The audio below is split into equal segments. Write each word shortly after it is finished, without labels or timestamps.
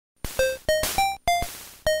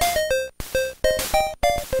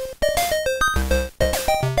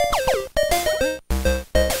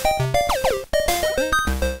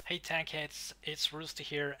it's Roosty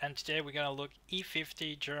here, and today we're gonna look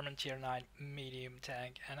E50 German tier 9 medium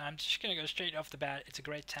tank, and I'm just gonna go straight off the bat. It's a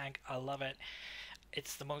great tank, I love it.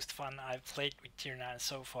 It's the most fun I've played with tier 9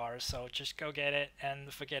 so far, so just go get it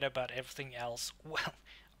and forget about everything else. Well,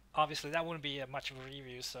 obviously that wouldn't be much of a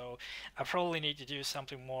review, so I probably need to do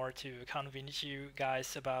something more to convince you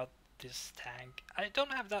guys about this tank. I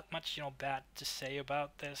don't have that much, bad to say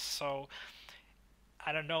about this, so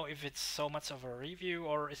I don't know if it's so much of a review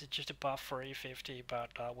or is it just a buff for E50, but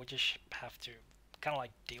we just have to kind of like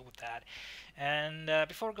deal with that. And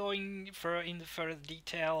before going into further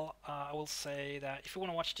detail, I will say that if you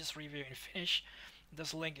want to watch this review in Finnish,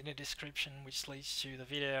 there's a link in the description which leads to the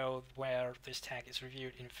video where this tank is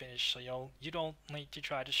reviewed in Finnish, so you don't need to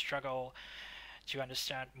try to struggle to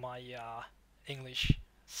understand my English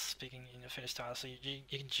speaking in a Finnish style, so you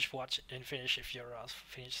can just watch it in Finnish if you're a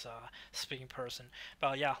Finnish speaking person.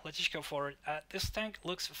 But yeah, let's just go forward. This tank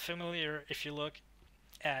looks familiar if you look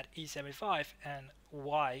at E75, and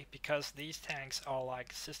why? Because these tanks are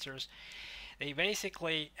like sisters. They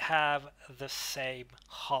basically have the same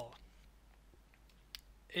hull.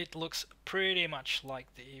 It looks pretty much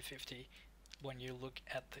like the E50 when you look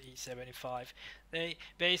at the E75. They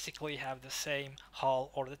basically have the same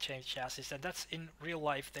hull or the same chassis, and that's in real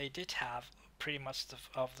life. They did have pretty much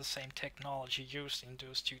of the same technology used in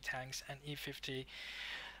those two tanks, and E50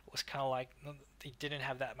 was kind of like, they didn't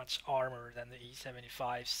have that much armor than the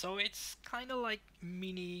E75, so it's kind of like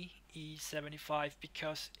mini E75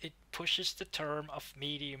 because it pushes the term of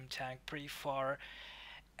medium tank pretty far,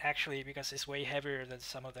 actually, because it's way heavier than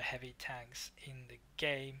some of the heavy tanks in the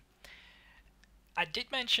game. I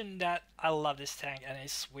did mention that I love this tank and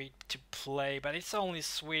it's sweet to play, but it's only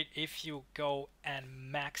sweet if you go and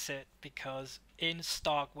max it, because in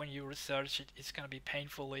stock when you research it, it's gonna be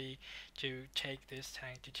painfully to take this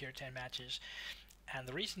tank to tier 10 matches. And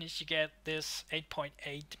the reason is you get this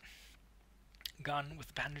 8.8 gun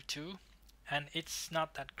with Banner 2, and it's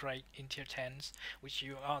not that great in tier 10s, which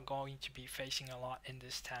you are going to be facing a lot in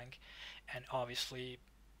this tank, and obviously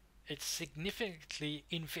it's significantly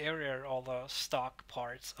inferior all the stock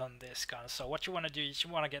parts on this gun. So what you want to do is you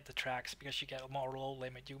want to get the tracks because you get more low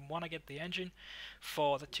limit. You want to get the engine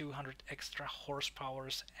for the 200 extra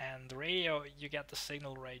horsepowers, and the radio, you get the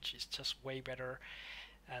signal range is just way better,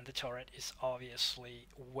 and the turret is obviously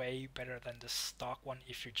way better than the stock one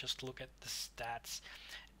if you just look at the stats.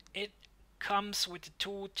 It comes with the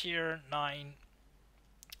 2 tier 9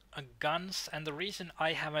 guns, and the reason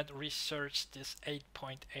I haven't researched this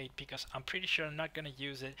 8.8 because I'm pretty sure I'm not gonna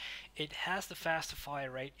use it. It has the faster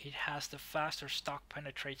fire rate, it has the faster stock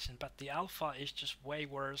penetration, but the alpha is just way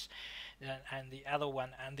worse than and the other one,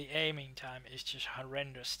 and the aiming time is just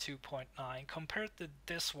horrendous, 2.9 compared to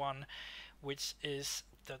this one, which is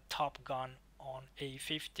the top gun on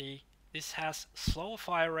A50. This has slower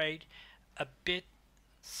fire rate, a bit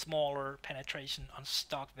smaller penetration on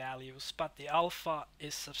stock values, but the alpha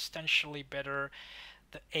is substantially better,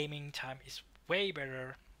 the aiming time is way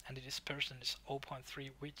better, and the dispersion is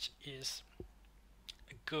 0.3, which is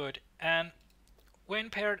good. And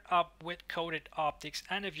when paired up with coated optics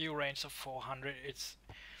and a view range of 400, it's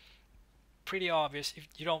pretty obvious if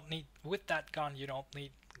you don't need, with that gun you don't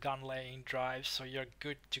need gun laying drives, so you're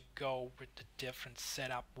good to go with the different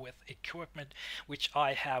setup with equipment, which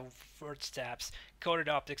I have word stabs, coated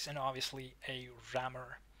optics, and obviously a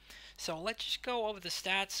rammer. So let's just go over the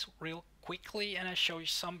stats real quickly, and I show you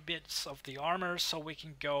some bits of the armor so we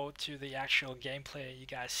can go to the actual gameplay. You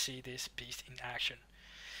guys see this beast in action.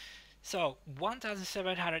 So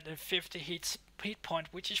 1750 hit point,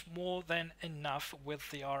 which is more than enough with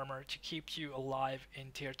the armor to keep you alive in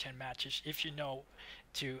tier 10 matches. If you know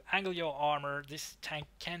to angle your armor, this tank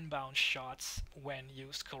can bounce shots when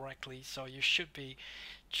used correctly, so you should be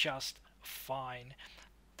just fine.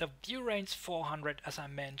 The view range 400, as I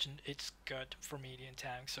mentioned, it's good for medium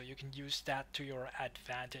tanks, so you can use that to your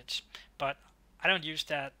advantage, but I don't use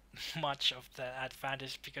that much of the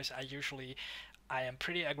advantage because I am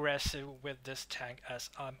pretty aggressive with this tank, as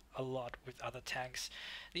I'm a lot with other tanks.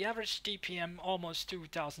 The average DPM almost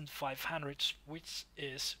 2500, which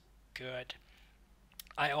is good.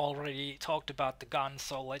 I already talked about the gun,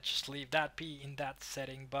 so let's just leave that be in that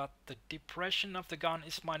setting, but the depression of the gun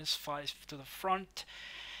is -5 to the front,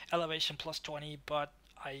 elevation +20, but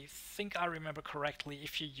I think I remember correctly,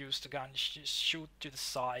 if you use the gun, you shoot to the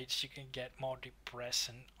sides, you can get more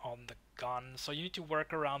depression on the gun. So you need to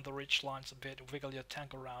work around the ridge lines a bit, wiggle your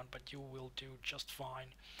tank around, but you will do just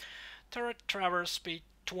fine. Turret traverse speed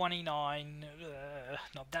 29,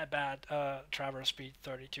 not that bad. Traverse speed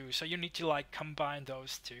 32. So you need to like combine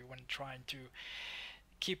those two when trying to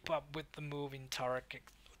keep up with the moving turret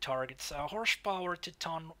targets. Horsepower to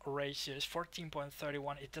ton ratio is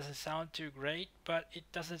 14.31. It doesn't sound too great, but it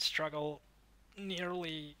doesn't struggle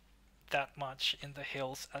nearly that much in the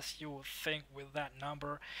hills as you would think with that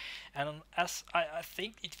number, and as I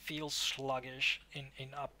think it feels sluggish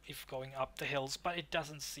in up if going up the hills, but it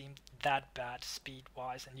doesn't seem that bad speed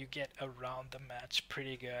wise, and you get around the match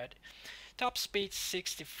pretty good. Top speed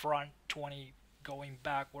 60 front, 20 going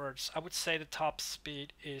backwards. I would say the top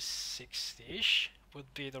speed is 60ish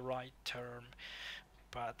would be the right term,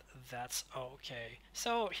 but that's okay.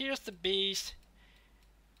 So here's the beast.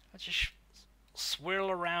 Let's just swirl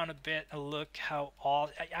around a bit and look how all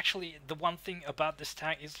actually the one thing about this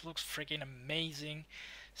tank is it looks freaking amazing,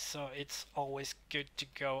 so it's always good to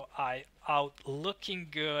go out looking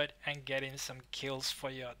good and getting some kills for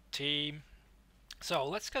your team. So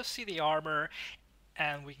let's go see the armor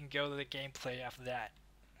and we can go to the gameplay after that.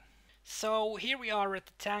 So here we are at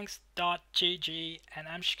the tanks.gg, and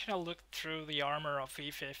I'm just gonna look through the armor of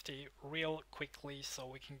E50 real quickly so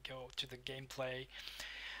we can go to the gameplay.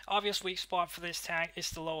 Obvious weak spot for this tank is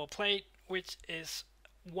the lower plate, which is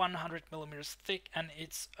 100mm thick, and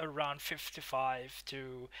it's around 55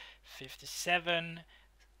 to 57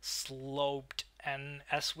 sloped, and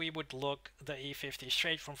as we would look the E50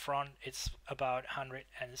 straight from front, it's about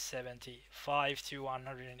 175 to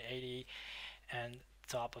 180 and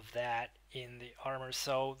top of that in the armor.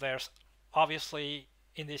 So there's obviously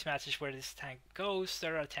in these matches where this tank goes,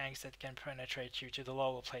 there are tanks that can penetrate you to the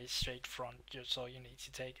lower plate straight front, so you need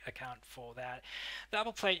to take account for that. The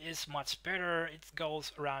upper plate is much better. It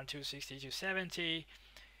goes around 260 to 70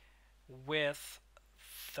 with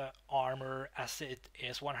the armor as it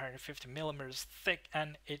is 150mm thick,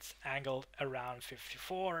 and it's angled around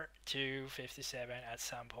 54 to 57 at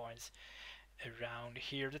some points around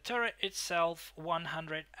here. The turret itself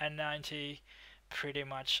 190 pretty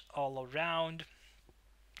much all around,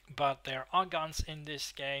 but there are guns in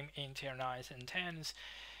this game in tier 9s and 10s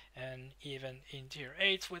and even in tier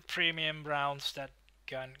 8s with premium rounds that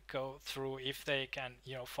can go through if they can,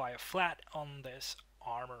 you know, fire flat on this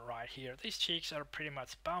armor right here. These cheeks are pretty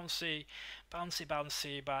much bouncy,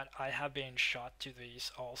 but I have been shot to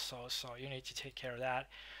these also, so you need to take care of that.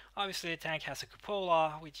 Obviously the tank has a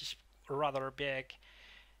cupola, which is rather big,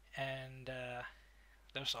 and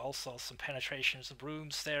there's also some penetrations of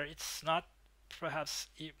rooms there. It's not perhaps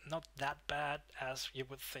not that bad as you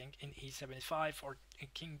would think in E75 or in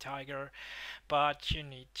King Tiger, but you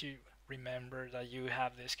need to remember that you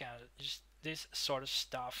have this kind of this sort of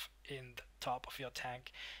stuff in the top of your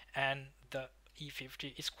tank, and the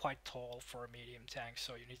E50 is quite tall for a medium tank,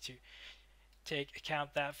 so you need to take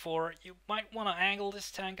account that for. You might want to angle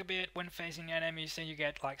this tank a bit when facing enemies, and you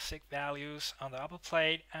get like sick values on the upper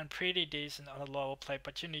plate and pretty decent on the lower plate,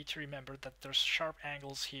 but you need to remember that there's sharp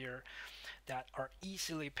angles here that are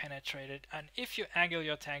easily penetrated, and if you angle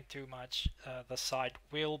your tank too much, the side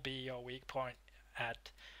will be your weak point at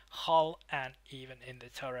hull and even in the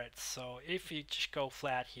turret. So if you just go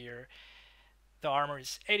flat here, the armor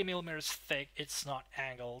is 80mm thick, it's not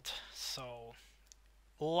angled, so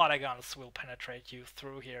a lot of guns will penetrate you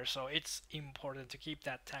through here, so it's important to keep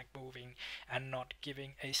that tank moving and not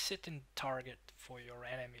giving a sitting target for your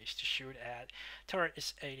enemies to shoot at. Turret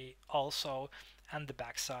is 80 also, and the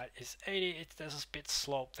backside is 80. There's a bit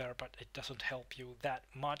slope there, but it doesn't help you that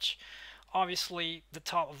much. Obviously the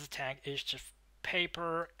top of the tank is just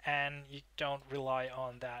paper, and you don't rely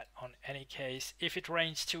on that on any case. If it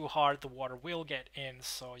rains too hard, the water will get in,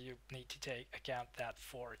 so you need to take account that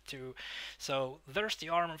for it too. So there's the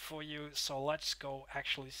armor for you, so let's go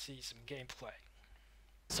actually see some gameplay.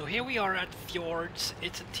 So here we are at Fjords.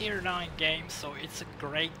 It's a tier 9 game, so it's a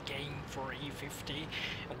great game for E50.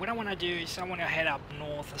 And what I want to do is I want to head up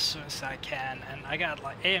north as soon as I can, and I got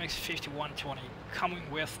like AMX 5120 coming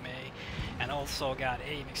with me, and also got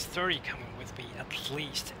AMX 30 coming with me at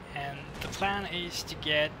least. And the plan is to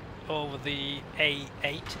get over the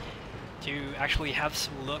A8 to actually have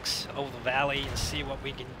some looks over the valley and see what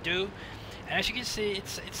we can do. And as you can see,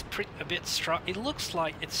 it's a bit it looks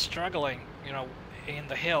like it's struggling, you know, in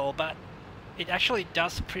the hill, but it actually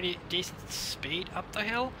does pretty decent speed up the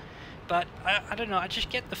hill. But I don't know, I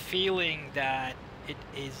just get the feeling that it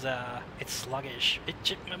is it's sluggish.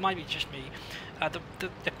 It might be just me. The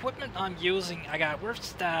equipment I'm using, I got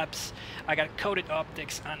roustfps, I got coated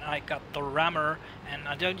optics, and I got the rammer, and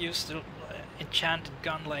I don't use the enchanted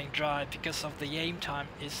gun laying drive because of the aim time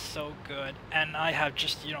is so good, and I have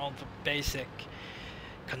just, you know, the basic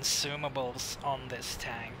consumables on this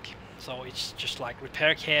tank. So it's just like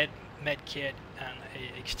repair kit, med kit, and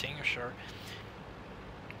a extinguisher.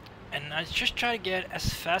 And I just try to get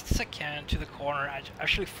as fast as I can to the corner. I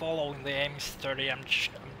actually following the AMX 30. I'm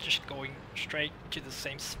just going straight to the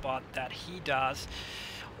same spot that he does,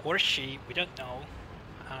 or she, we don't know.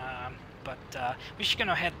 But we're just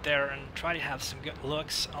gonna head there and try to have some good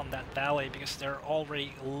looks on that valley, because there are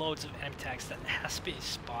already loads of enemy tanks that has been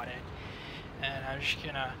spotted. And I'm just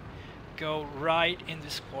gonna go right in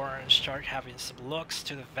this corner and start having some looks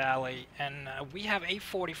to the valley. And we have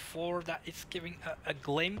A44 that is giving a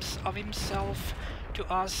glimpse of himself to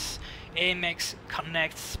us. AMX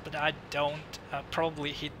connects, but I don't.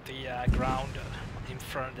 Probably hit the ground in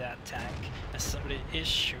front of that tank as somebody is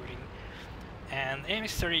shooting. And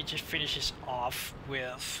AMX-30 just finishes off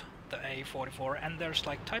with the A44, and there's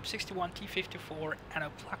like Type 61, T54 and a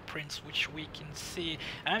black prince which we can see.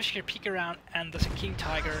 And I'm just gonna peek around, and there's a King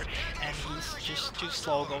Tiger, and he's just too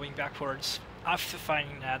slow going backwards after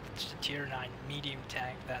finding that it's the tier 9 medium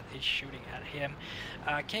tank that is shooting at him.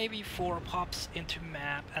 KV4 pops into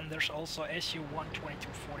map, and there's also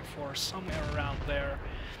SU-12244 somewhere around there,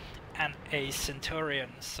 and a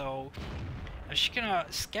Centurion. So I'm just gonna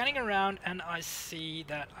scanning around, and I see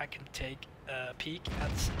that I can take a peek at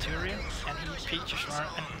the Centurion, and he peeks around,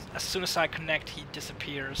 and as soon as I connect, he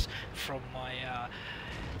disappears from my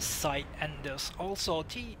sight. And there's also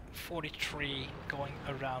T43 going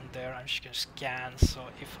around there. I'm just gonna scan, so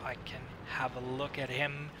if I can have a look at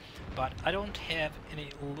him, but I don't have any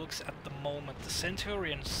looks at the moment. The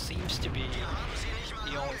Centurion seems to be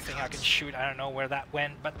the only thing I can shoot. I don't know where that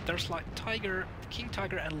went, but there's like Tiger, King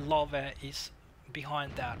Tiger, and Love is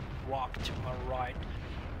behind that rock to my right.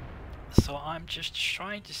 So I'm just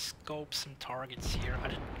trying to scope some targets here.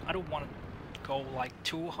 I don't want to go like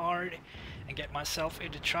too hard and get myself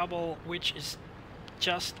into trouble, which is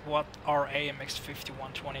just what our AMX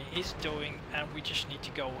 5120 is doing, and we just need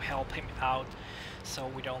to go help him out so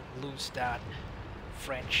we don't lose that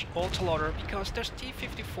French autoloader, because there's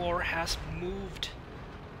T54 has moved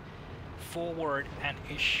forward and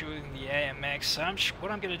is shooting the AMX. So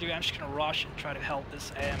what I'm gonna do, I'm just gonna rush and try to help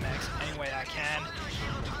this AMX any way I can.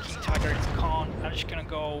 King Tiger is gone. I'm just gonna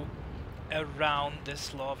go around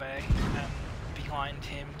this Love and behind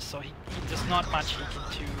him, so he does not much he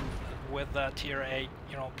can do with the tier 8,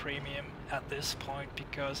 you know, premium at this point,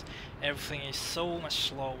 because everything is so much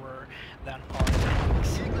slower than our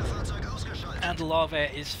tanks. And Love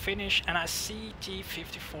is finished, and I see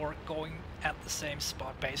T54 going at the same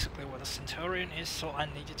spot basically where the Centurion is, so I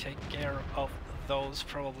need to take care of those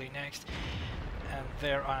probably next. And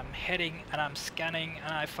there I'm heading, and I'm scanning,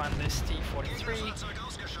 and I find this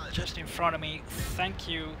T43 just in front of me. Thank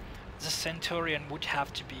you. The Centurion would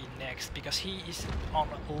have to be next, because he is on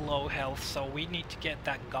low health, so we need to get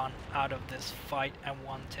that gun out of this fight, and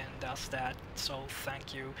 110 does that, so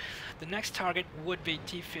thank you. The next target would be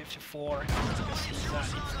T54,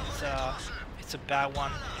 because it's a bad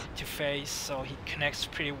one to face, so he connects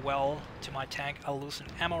pretty well to my tank. I'll lose an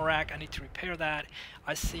ammo rack, I need to repair that.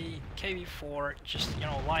 I see KV4 just, you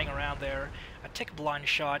know, lying around there. I take a blind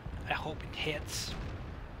shot, I hope it hits,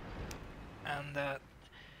 and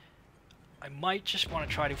I might just want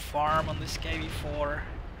to try to farm on this KV4.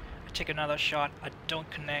 I take another shot, I don't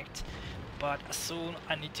connect, but soon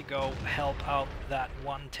I need to go help out that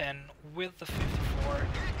 110 with the 54,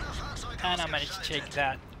 and I managed to take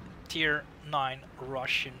that tier 9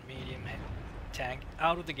 Russian medium tank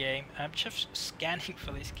out of the game. I'm just scanning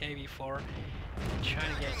for this KV4,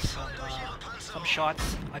 trying to get some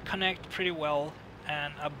shots. I connect pretty well,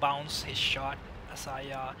 and I bounce his shot as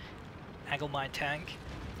I angle my tank.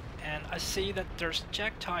 And I see that there's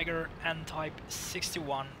Jack Tiger and Type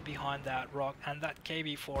 61 behind that rock, and that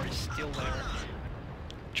KV4 is still there.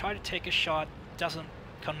 Try to take a shot, doesn't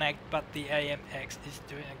connect, but the AMX is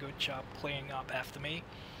doing a good job cleaning up after me.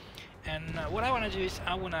 And what I want to do is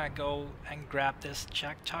I want to go and grab this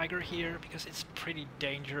Jack Tiger here, because it's pretty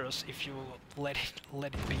dangerous if you let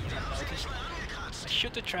it be unnoticed. I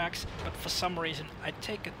shoot the tracks, but for some reason I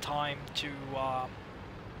take a time to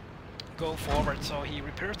go forward, so he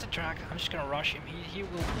repairs the track. I'm just gonna rush him. He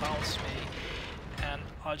will bounce me, and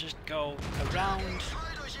I'll just go around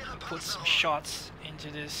and put some shots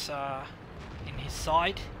into this in his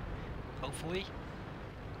side. Hopefully,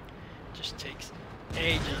 just takes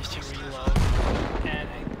ages to reload, and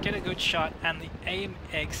I get a good shot, and the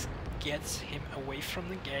AMX gets him away from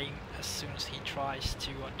the game as soon as he tries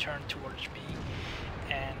to turn towards me,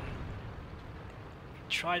 and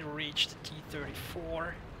try to reach the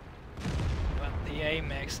T34. But the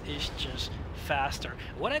AMX is just faster.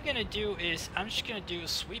 What I'm gonna do is I'm just gonna do a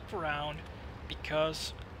sweep around,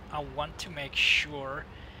 because I want to make sure,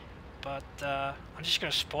 but I'm just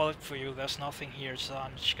gonna spoil it for you. There's nothing here, so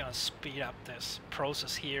I'm just gonna speed up this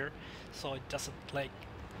process here so it doesn't like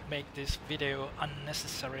make this video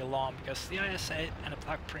unnecessarily long because the IS-8 and the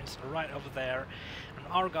Black Prince are right over there and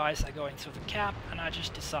our guys are going through the cap, and I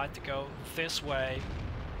just decide to go this way,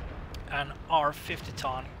 and our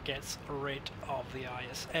 50-ton gets rid of the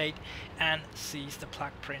IS-8 and sees the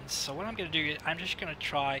Black Prince. So what I'm gonna do is I'm just gonna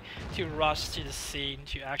try to rush to the scene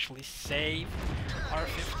to actually save our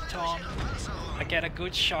 50-ton. I get a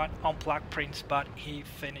good shot on Black Prince, but he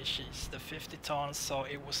finishes the 50-ton, so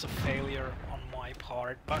it was a failure on my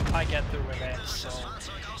part, but I get the revenge. So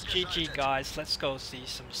GG guys, let's go see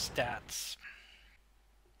some stats.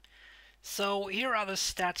 So here are the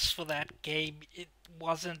stats for that game. It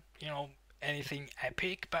wasn't, you know, anything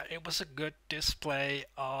epic, but it was a good display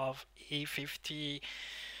of E50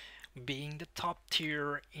 being the top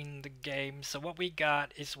tier in the game. So what we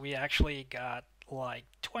got is we actually got like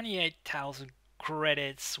 28,000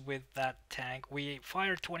 credits with that tank. We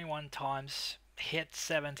fired 21 times, hit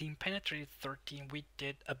 17, penetrated 13. We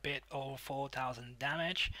did a bit over 4,000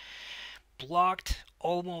 damage. Blocked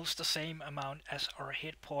almost the same amount as our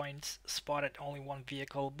hit points, spotted only one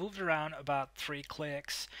vehicle, moved around about 3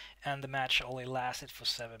 clicks, and the match only lasted for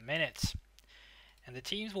 7 minutes. And the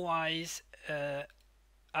teams wise,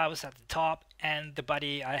 I was at the top, and the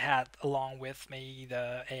buddy I had along with me,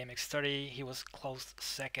 the AMX-30, he was close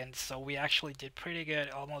second, so we actually did pretty good,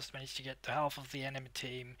 almost managed to get the half of the enemy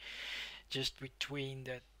team just between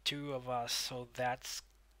the two of us, so that's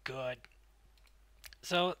good.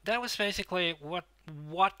 So that was basically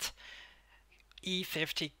what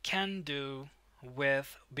E50 can do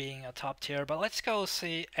with being a top tier, but let's go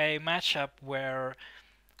see a matchup where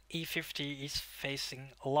E50 is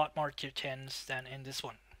facing a lot more tier 10s than in this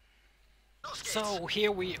one. So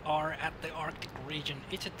here we are at the Arctic region.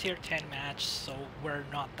 It's a tier 10 match, so we're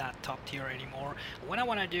not that top tier anymore. What I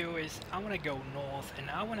want to do is I want to go north and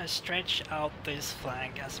I want to stretch out this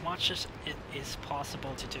flank as much as it is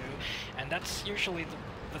possible to do, and that's usually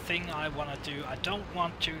the thing I want to do. I don't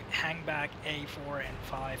want to hang back A4 and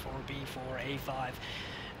 5 or B4, A5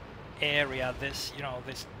 area, this, you know,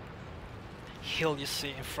 this hill you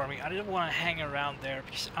see in front of me. I don't want to hang around there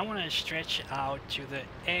because I want to stretch out to the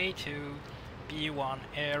A2 B1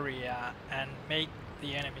 area and make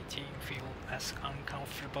the enemy team feel as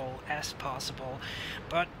uncomfortable as possible.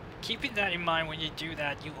 But keeping that in mind, when you do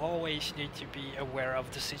that, you always need to be aware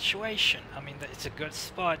of the situation. I mean, it's a good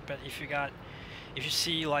spot, but if you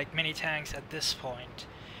see like many tanks at this point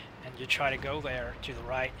and you try to go there to the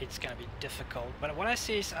right, it's gonna be difficult. But what I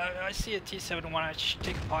see is I see a T71, I just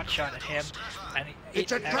take a pot shot at him and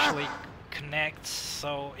it actually connects,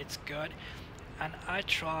 so it's good. And I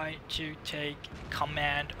try to take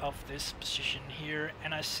command of this position here,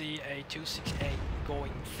 and I see a 268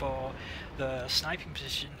 going for the sniping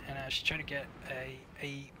position, and I just try to get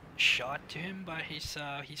a shot to him, but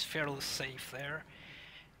he's fairly safe there.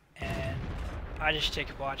 And I just take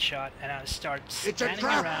a bot shot and I start scanning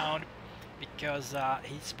around because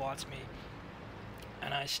he spots me,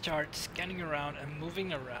 and I start scanning around and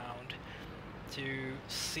moving around to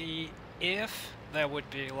see if there would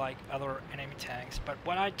be like other enemy tanks. But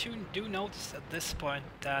what I do notice at this point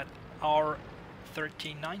that our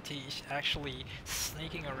 1390 is actually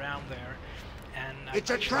sneaking around there, and I'm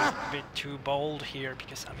actually a bit too bold here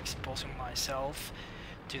because I'm exposing myself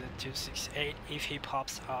to the 268 if he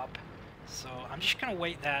pops up. So I'm just gonna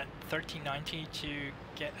wait that 1390 to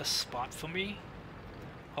get a spot for me,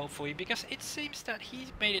 hopefully, because it seems that he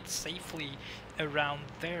made it safely around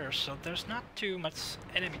there, so there's not too much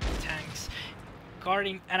enemy tanks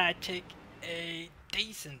guarding, and I take a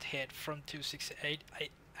decent hit from 268.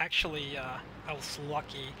 I was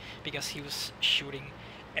lucky because he was shooting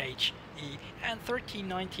HE, and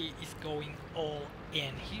 1390 is going all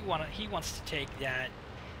in. He wants to take that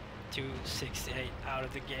 268 out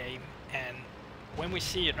of the game, and when we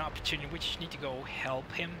see an opportunity, we just need to go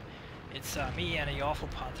help him. It's me and a awful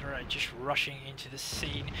Panther are just rushing into the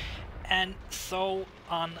scene, and so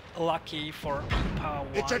unlucky for Power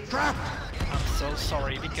 1. It's a trap! I'm so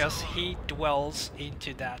sorry, because he dwells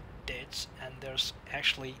into that ditch and there's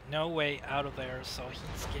actually no way out of there, so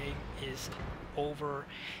his game is over.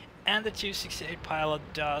 And the 268 pilot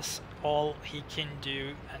does all he can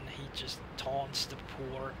do, and he just taunts the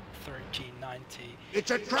poor 1390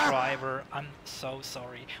 It's a trap! driver. I'm so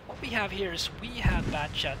sorry. What we have here is we have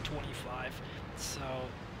Batchat 25, so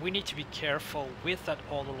we need to be careful with that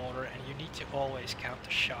autoloader, and you need to always count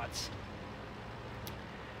the shots,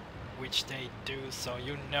 which they do, so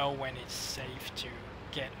you know when it's safe to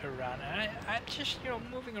get around. And I'm just, you know,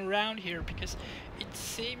 moving around here because it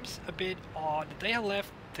seems a bit odd. They have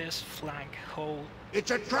left this flank hole,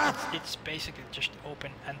 It's a trap! it's basically just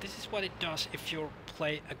open, and this is what it does if you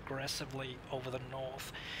play aggressively over the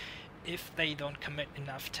north. If they don't commit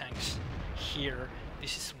enough tanks here,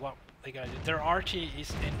 this is what they gotta do. Their RT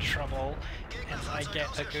is in trouble, and I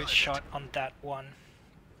get a good shot on that one.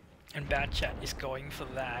 And Bad Chat is going for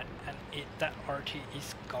that, and that RT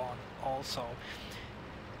is gone also.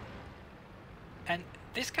 And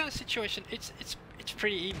this kind of situation, it's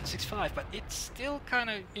pretty even, 6-5, but it's still kind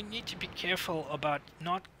of, you need to be careful about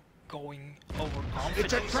not going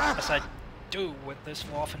overconfident, as I do with this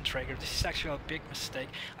Waffenträger. This is actually a big mistake.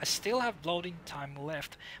 I still have loading time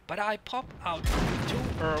left, but I pop out too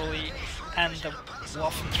early, and the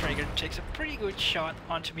Waffenträger takes a pretty good shot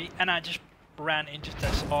onto me, and I just ran into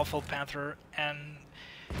this awful Panther, and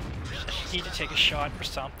I need to take a shot or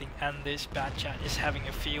something, and this Bad Chat is having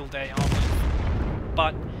a field day on me.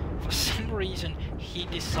 But for some reason he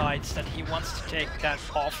decides that he wants to take that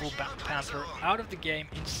awful Panther out of the game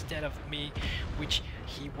instead of me, which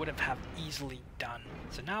he would have easily done.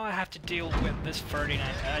 So now I have to deal with this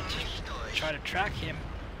Ferdinand, and I just try to track him.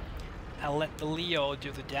 I'll let the Leo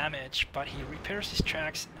do the damage, but he repairs his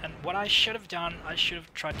tracks, and what I should have done, I should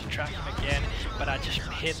have tried to track him again, but I just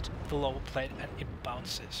hit the lower plate and it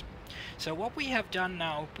bounces. So what we have done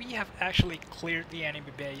now, we have actually cleared the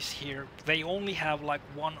enemy base here. They only have like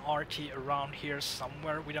one RT around here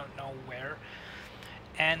somewhere, we don't know where.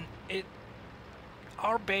 And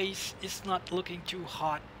our base is not looking too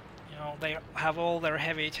hot. You know, they have all their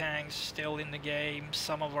heavy tanks still in the game.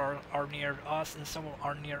 Some of are near us and some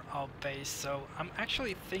are near our base. So I'm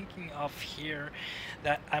actually thinking of here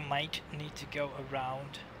that I might need to go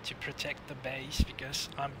around to protect the base, because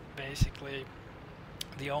I'm basically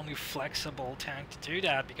the only flexible tank to do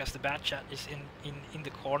that, because the Bad Chat is in the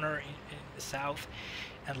corner in the south,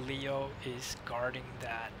 and Leo is guarding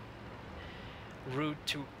that route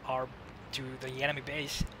to the enemy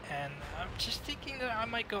base. And I'm just thinking that I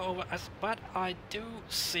might go over, but I do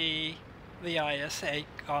see the IS-8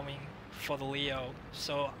 coming for the Leo,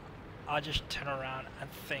 so I just turn around and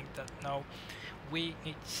think that no, we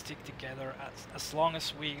need to stick together. As long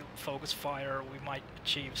as we focus fire, we might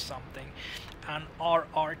achieve something. And our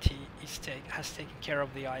RT has taken care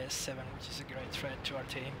of the IS-7, which is a great threat to our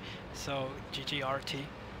team. So GG RT.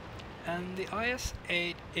 And the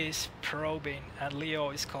IS-8 is probing, and Leo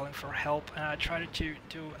is calling for help, and I try to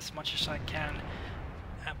do as much as I can,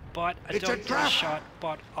 but I don't get a shot,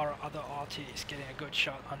 but our other RT is getting a good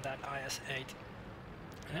shot on that IS-8.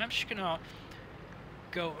 And I'm just gonna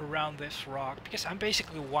go around this rock, because I'm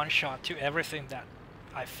basically one shot to everything that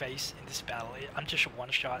I face in this battle. I'm just one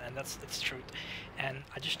shot, and that's truth. And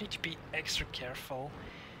I just need to be extra careful.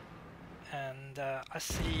 And I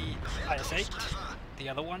see IS-8, the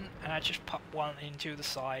other one, and I just pop one into the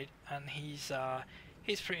side, and he's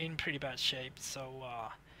in pretty bad shape, so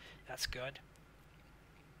that's good.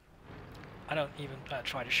 I don't even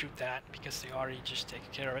try to shoot that, because the RE just takes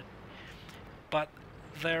care of it. But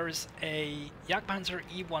there's a Jagdpanzer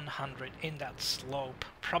E100 in that slope,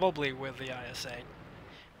 probably with the IS-8,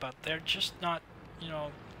 but they're just not, you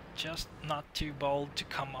know, just not too bold to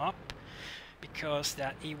come up, because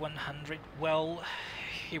that E100, well,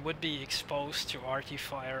 he would be exposed to RT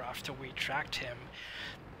fire after we tracked him,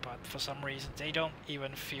 but for some reason they don't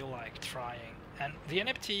even feel like trying. And the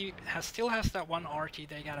NFT still has that one RT,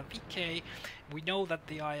 they got a VK, we know that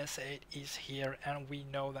the IS-8 is here, and we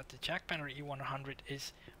know that the Jagdpanzer E100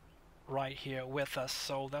 is right here with us,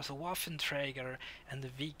 so there's a Waffenträger and the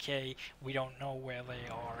VK, we don't know where they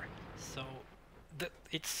are. So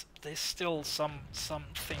there's still some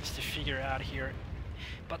things to figure out here,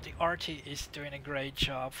 but the RT is doing a great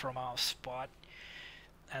job from our spot,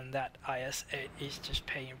 and that IS-8 is just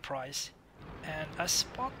paying price. And I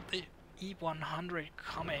spot the E100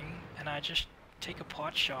 coming, and I just take a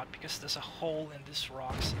pot shot, because there's a hole in these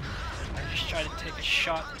rocks. I just try to take a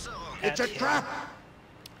shot at him. Trap!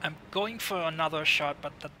 I'm going for another shot,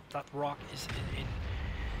 but that rock is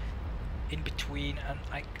in between, and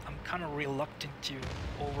I'm kind of reluctant to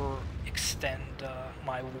overextend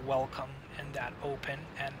my welcome in that open,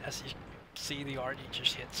 and as you see, the RD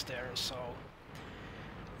just hits there, so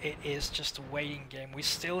it is just a waiting game. We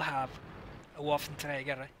still have a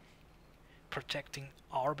Waffenträger protecting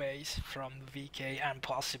our base from the VK and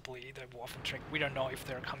possibly the Waffenträger. We don't know if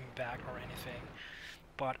they're coming back or anything,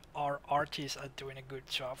 but our RTs are doing a good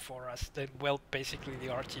job for us. Well, basically the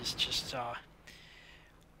RTs just are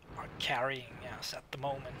carrying us at the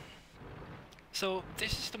moment. So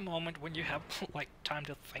this is the moment when you have like time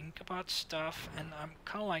to think about stuff, and I'm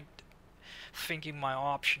kind of like thinking my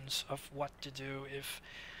options of what to do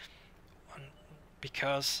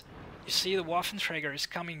because you see the Waffenträger is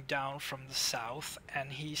coming down from the south,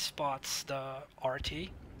 and he spots the RT.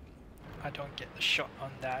 I don't get the shot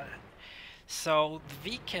on that. So the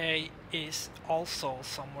VK is also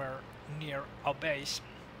somewhere near our base.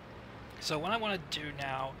 So what I want to do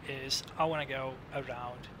now is I want to go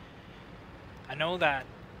around. I know that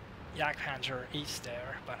Jagdpanzer is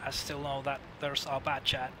there, but I still know that there's our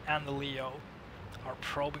Batchat and the Leo are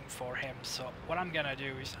probing for him. So what I'm gonna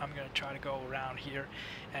do is I'm gonna try to go around here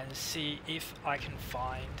and see if I can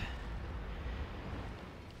find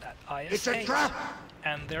that IS-8. It's a trap!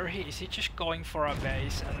 And there he is. He's just going for a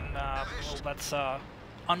base, and well, that's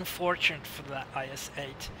unfortunate for that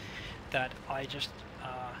IS-8 that I just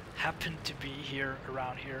happened to be here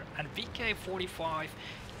around here. And VK-45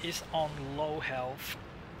 is on low health,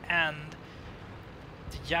 and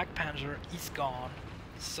the Jagdpanzer is gone.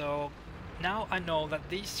 So now I know that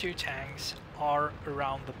these two tanks are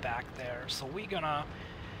around the back there. So we're gonna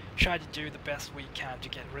try to do the best we can to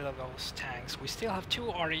get rid of those tanks. We still have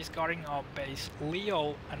two REs guarding our base.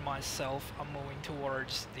 Leo and myself are moving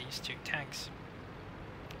towards these two tanks.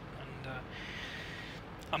 And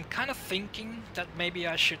I'm kind of thinking that maybe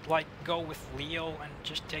I should like go with Leo and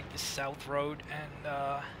just take the south road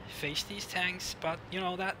and face these tanks. But you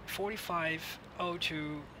know, that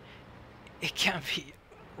 4502, it can be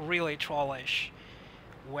really trollish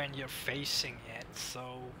when you're facing it.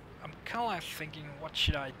 So I'm kind of like thinking, what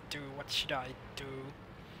should I do? What should I do?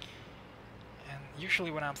 And usually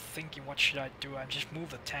when I'm thinking what should I do, I just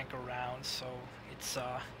move the tank around, so it's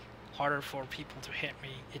harder for people to hit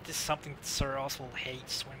me. It is something that Sir Oswald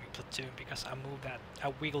hates when we platoon, because I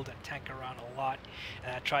wiggle that tank around a lot,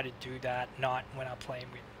 and I try to do that not when I'm playing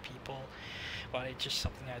with people, but it's just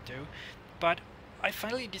something I do. But I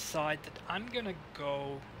finally decide that I'm gonna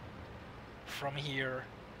go from here.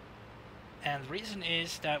 And the reason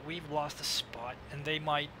is that we've lost a spot, and they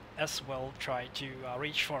might as well try to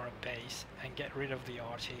reach for a base and get rid of the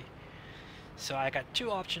RT. So I got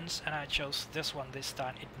two options, and I chose this one this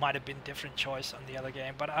time. It might have been a different choice on the other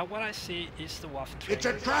game, but what I see is the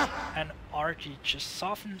Waffenträger, and RT just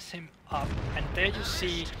softens him up, and there you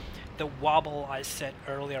see the wobble I said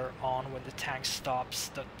earlier on. When the tank stops,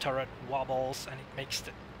 the turret wobbles, and it makes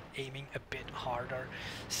the aiming a bit harder.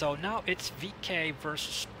 So now it's VK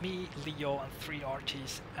versus me, Leo, and 3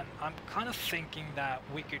 RTs, and I'm kind of thinking that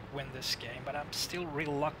we could win this game, but I'm still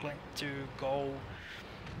reluctant to go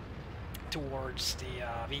towards the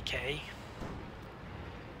VK.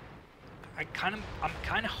 I'm kind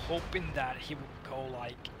of hoping that he would go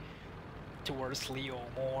like towards Leo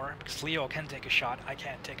more, because Leo can take a shot, I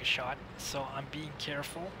can't take a shot, so I'm being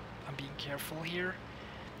careful. I'm being careful here,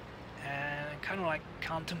 and kind of like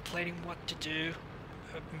contemplating what to do.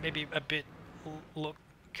 Maybe a bit look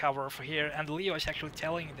cover for here, and Leo is actually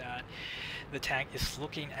telling that the tank is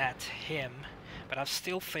looking at him, but I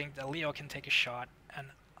still think that Leo can take a shot, and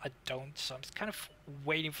I don't, so I'm kind of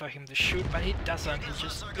waiting for him to shoot, but he doesn't. He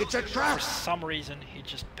just, it's a trap! For some reason, he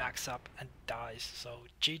just backs up and dies, so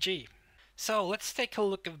GG. So let's take a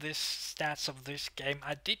look at the stats of this game.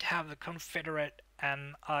 I did have the Confederate,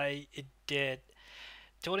 and it did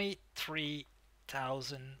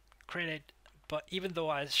 23,000 credit, but even though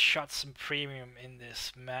I shot some premium in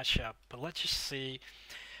this matchup, but let's just see.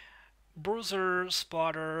 Bruiser,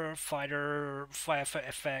 Spotter, Fighter, Fire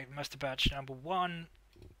Effect, Master Batch number 1.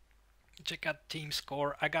 Check out team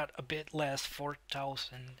score. I got a bit less,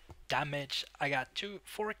 4,000 damage. I got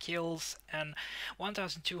 4 kills and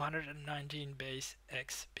 1,219 base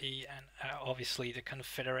XP, and obviously the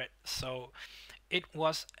Confederate. So it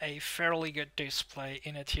was a fairly good display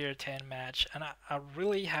in a tier 10 match, and I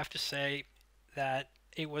really have to say that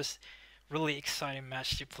it was really exciting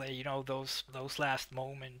match to play. You know, those last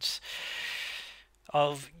moments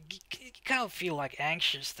of you kind of feel like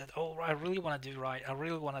anxious that, oh, I really want to do right, I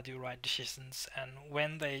really want to do right decisions, and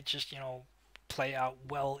when they just, you know, play out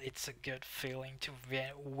well, it's a good feeling to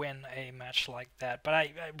win a match like that. But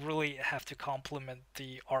I really have to compliment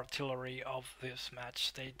the artillery of this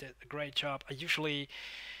match. They did a great job. I usually,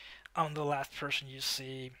 I'm the last person you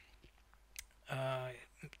see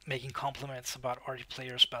making compliments about RT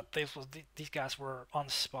players, but these guys were on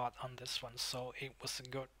the spot on this one, so it was a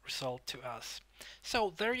good result to us.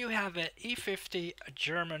 So there you have it, E50, a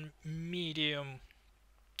German medium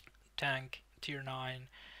tank, tier 9.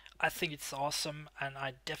 I think it's awesome, and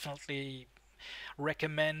I definitely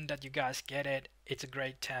recommend that you guys get it. It's a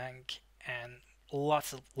great tank and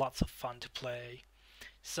lots of fun to play.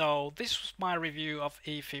 So this was my review of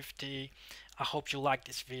E50. I hope you liked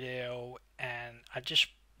this video, and I just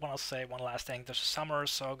want to say one last thing. There's summer,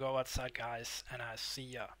 so go outside, guys, and I see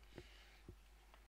ya.